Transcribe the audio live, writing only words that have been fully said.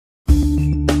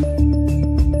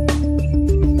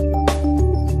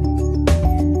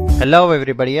Hello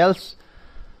everybody else.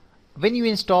 When you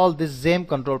install this XAMPP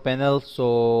control panel,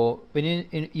 so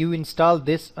when you install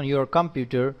this on your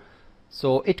computer,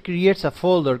 so it creates a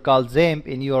folder called XAMPP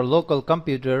in your local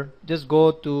computer. Just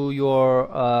go to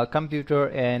your computer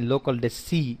and local disk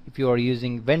C if you are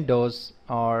using Windows,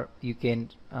 or you can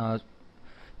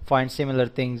find similar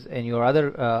things in your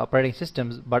other operating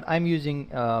systems, but I'm using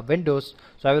Windows,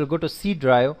 so I will go to C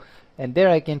drive, and there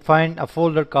I can find a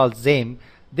folder called XAMPP.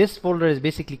 This folder is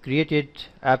basically created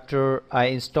after I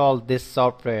installed this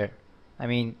software, I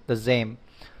mean the XAMPP.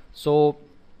 So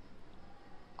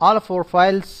all of our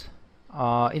files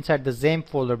inside the XAMPP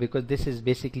folder, because this is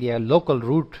basically a local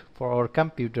root for our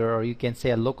computer, or you can say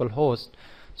a local host.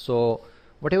 So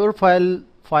whatever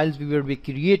files we will be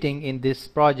creating in this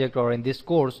project or in this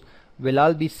course will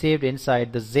all be saved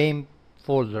inside the XAMPP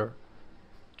folder.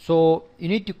 So you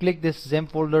need to click this XAMPP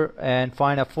folder and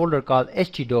find a folder called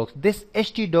htdocs. This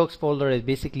htdocs folder is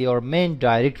basically our main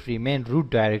directory, main root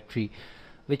directory,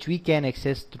 which we can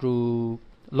access through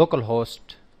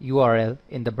localhost URL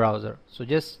in the browser. So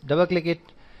just double click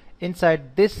it.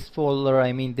 Inside this folder,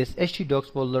 I mean this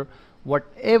htdocs folder,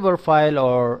 whatever file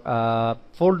or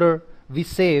folder we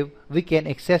save, we can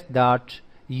access that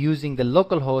using the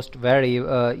localhost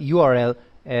URL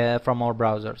from our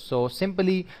browser. So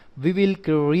simply we will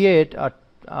create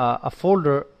a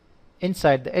folder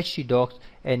inside the htdocs,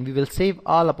 and we will save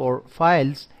all of our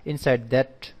files inside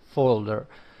that folder.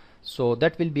 So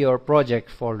that will be our project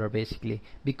folder basically,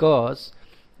 because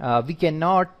we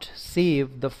cannot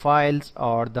save the files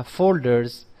or the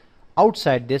folders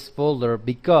outside this folder,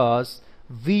 because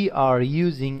we are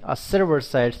using a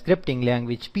server-side scripting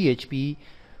language PHP,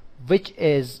 which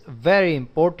is very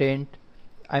important.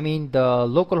 I mean, the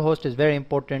localhost is very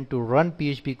important to run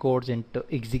PHP codes and to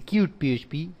execute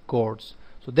PHP codes.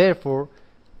 So therefore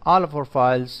all of our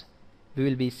files we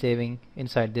will be saving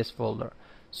inside this folder.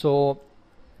 So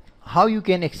how you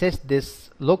can access this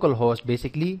localhost,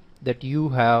 basically that you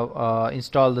have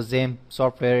installed the XAMPP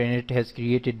software and it has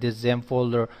created this XAMPP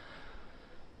folder,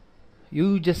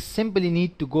 you just simply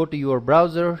need to go to your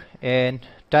browser and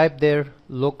type there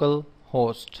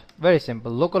localhost. Very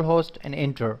simple, localhost, and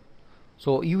enter.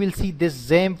 So you will see this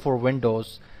XAMPP for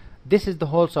Windows. This is the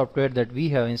whole software that we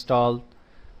have installed.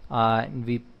 I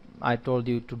told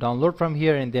you to download from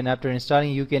here, and then after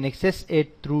installing you can access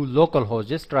it through localhost.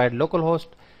 Just write localhost,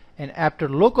 and after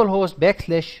localhost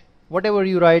 / whatever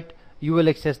you write, you will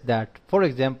access that. For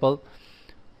example,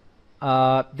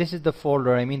 this is the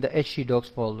folder, I mean the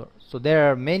htdocs folder. So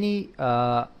there are many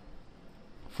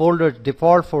folders,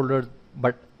 default folders,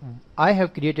 but I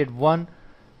have created one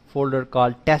folder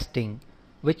called testing,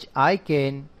 which I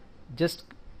can just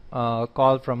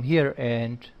call from here,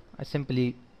 and I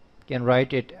simply can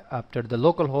write it after the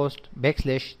localhost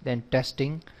 / then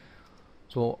testing.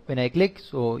 So when I click,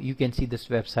 so you can see this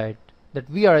website that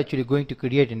we are actually going to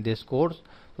create in this course.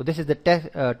 So this is the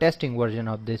testing version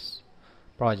of this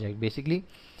project basically.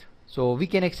 So we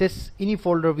can access any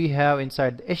folder we have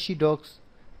inside the htdocs,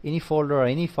 any folder or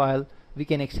any file, we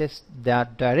can access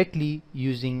that directly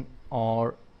using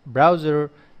our browser,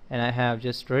 and I have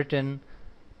just written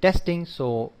testing,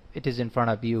 so it is in front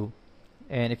of you.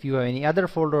 And if you have any other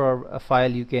folder or a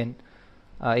file, you can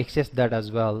access that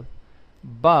as well.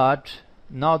 But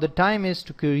now the time is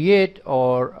to create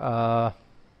our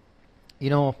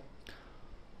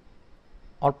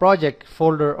our project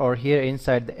folder or here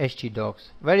inside the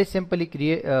htdocs. Very simply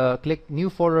click new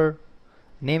folder,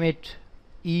 name it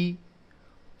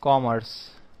ecommerce.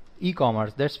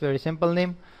 That's very simple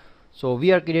name. So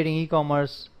we are creating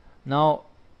e-commerce. Now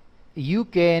you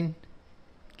can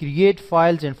create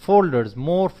files and folders,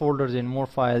 more folders and more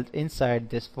files inside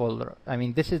this folder. I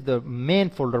mean, this is the main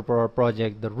folder for our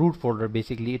project, the root folder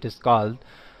basically it is called.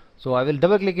 So I will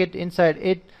double click it. Inside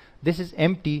it, this is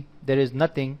empty, there is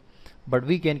nothing, but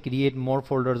we can create more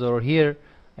folders over here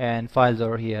and files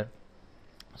over here.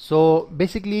 So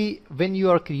basically when you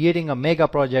are creating a mega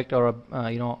project or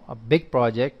a big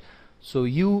project, so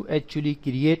you actually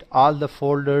create all the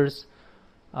folders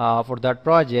for that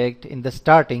project in the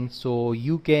starting, so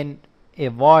you can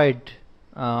avoid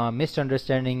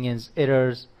misunderstandings,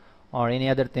 errors, or any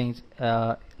other things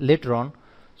later on.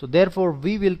 So therefore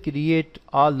we will create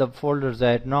all the folders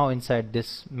right now inside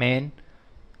this main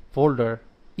folder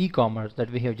e-commerce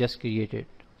that we have just created.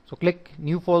 So click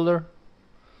new folder.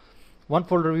 One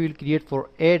folder we will create for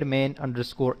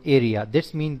admin_area.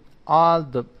 This means all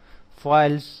the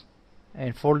files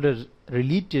and folders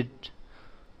related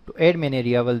to admin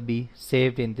area will be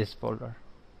saved in this folder.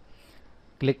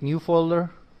 Click new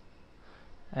folder,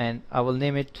 and I will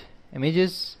name it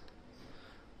images.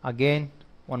 Again,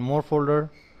 one more folder,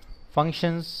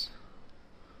 functions,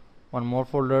 one more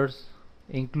folders,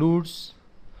 includes,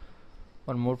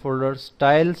 one more folder,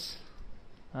 styles,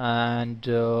 and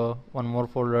one more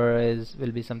folder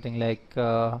will be something like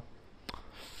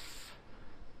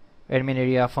admin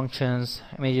area, functions,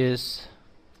 images,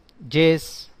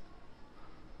 JS.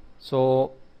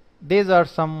 So these are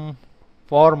some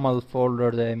formal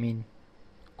folders, I mean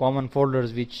common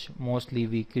folders which mostly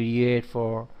we create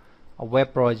for a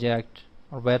web project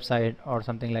or website or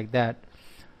something like that.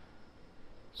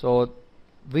 So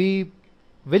we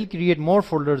will create more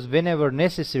folders whenever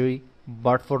necessary,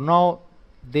 but for now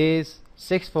these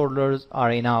 6 folders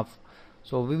are enough.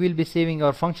 So we will be saving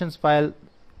our functions file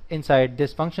inside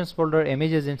this functions folder,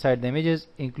 images inside the images,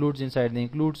 includes inside the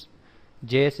includes,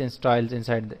 JS and styles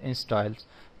inside the in styles,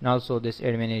 and also this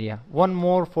admin area. One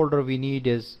more folder we need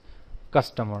is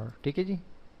customer. ठीक है जी?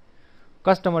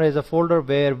 Customer is a folder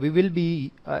where we will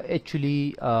be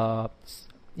actually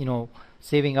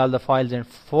saving all the files and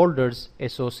folders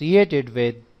associated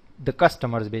with the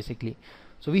customers basically.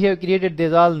 So we have created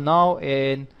this all. Now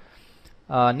in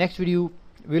next video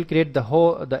we'll create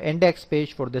the index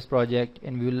page for this project,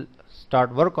 and we will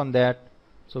start work on that,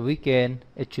 so we can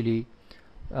actually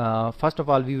first of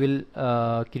all we will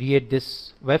create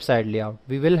this website layout.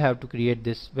 We will have to create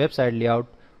this website layout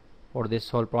for this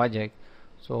whole project.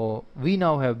 So we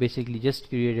now have basically just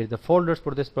created the folders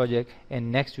for this project,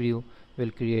 and next video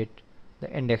we'll create the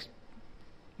index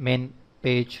main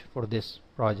page for this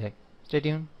project. Stay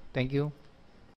tuned. Thank you.